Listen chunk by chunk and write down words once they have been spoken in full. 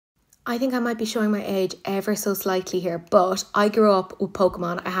I think I might be showing my age ever so slightly here, but I grew up with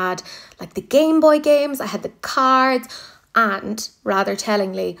Pokemon. I had like the Game Boy games, I had the cards, and rather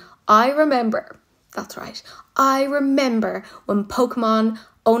tellingly, I remember, that's right, I remember when Pokemon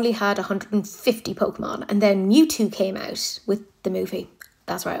only had 150 Pokemon, and then Mewtwo came out with the movie.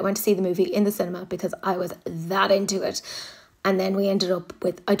 That's right, I went to see the movie in the cinema because I was that into it. And then we ended up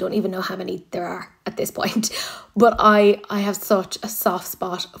with, I don't even know how many there are at this point, but I have such a soft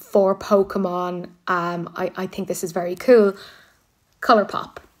spot for Pokemon. I think this is very cool.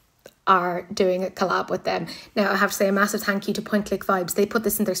 ColourPop are doing a collab with them. Now, I have to say a massive thank you to Point Click Vibes. They put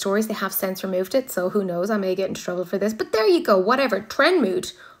this in their stories. They have since removed it, so who knows, I may get into trouble for this. But there you go, whatever.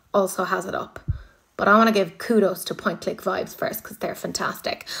 TrendMood also has it up. But I want to give kudos to Point Click Vibes first because they're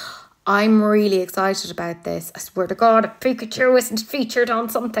fantastic. I'm really excited about this. I swear to God, if Pikachu isn't featured on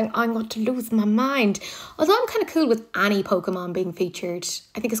something, I'm going to lose my mind. Although I'm kind of cool with any Pokemon being featured.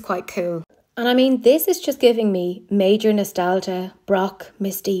 I think it's quite cool. And I mean, this is just giving me major nostalgia. Brock,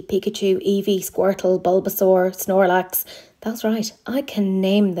 Misty, Pikachu, Eevee, Squirtle, Bulbasaur, Snorlax. That's right, I can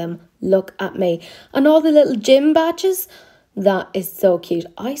name them. Look at me. And all the little gym badges. That is so cute.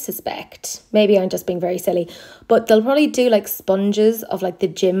 I suspect, maybe I'm just being very silly, but they'll probably do like sponges of like the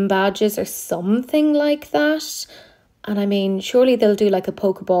gym badges or something like that. And I mean, surely they'll do like a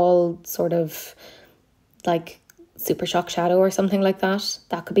Pokeball sort of like Super Shock Shadow or something like that.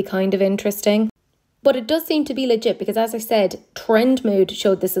 That could be kind of interesting. But it does seem to be legit because, as I said, TrendMood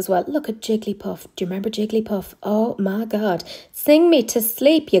showed this as well. Look at Jigglypuff. Do you remember Jigglypuff? Oh my God. Sing me to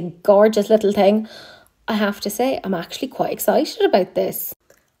sleep, you gorgeous little thing. I have to say, I'm actually quite excited about this.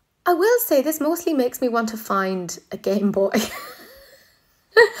 I will say this mostly makes me want to find a Game Boy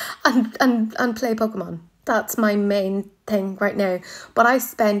and play Pokemon. That's my main thing right now. But I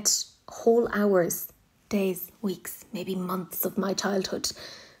spent whole hours, days, weeks, maybe months of my childhood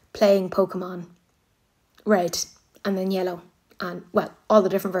playing Pokemon Red and then Yellow and, well, all the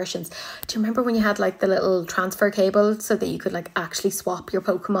different versions. Do you remember when you had like the little transfer cable so that you could like actually swap your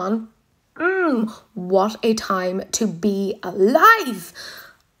Pokemon? What a time to be alive.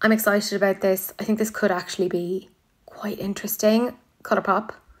 I'm excited about this. I think this could actually be quite interesting.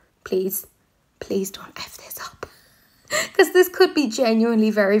 ColourPop, please don't F this up. Because this could be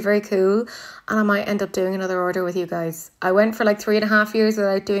genuinely very, very cool. And I might end up doing another order with you guys. I went for like 3.5 years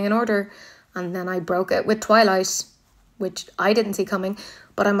without doing an order. And then I broke it with Twilight, which I didn't see coming.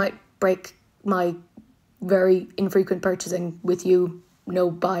 But I might break my very infrequent purchasing with you. No,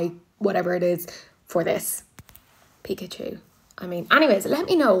 buy whatever it is for this Pikachu. I mean, anyways, let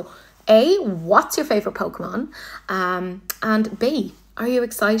me know, A, what's your favourite Pokemon? And B, are you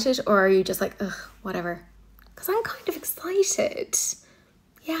excited or are you just like, ugh, whatever? Because I'm kind of excited.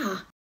 Yeah.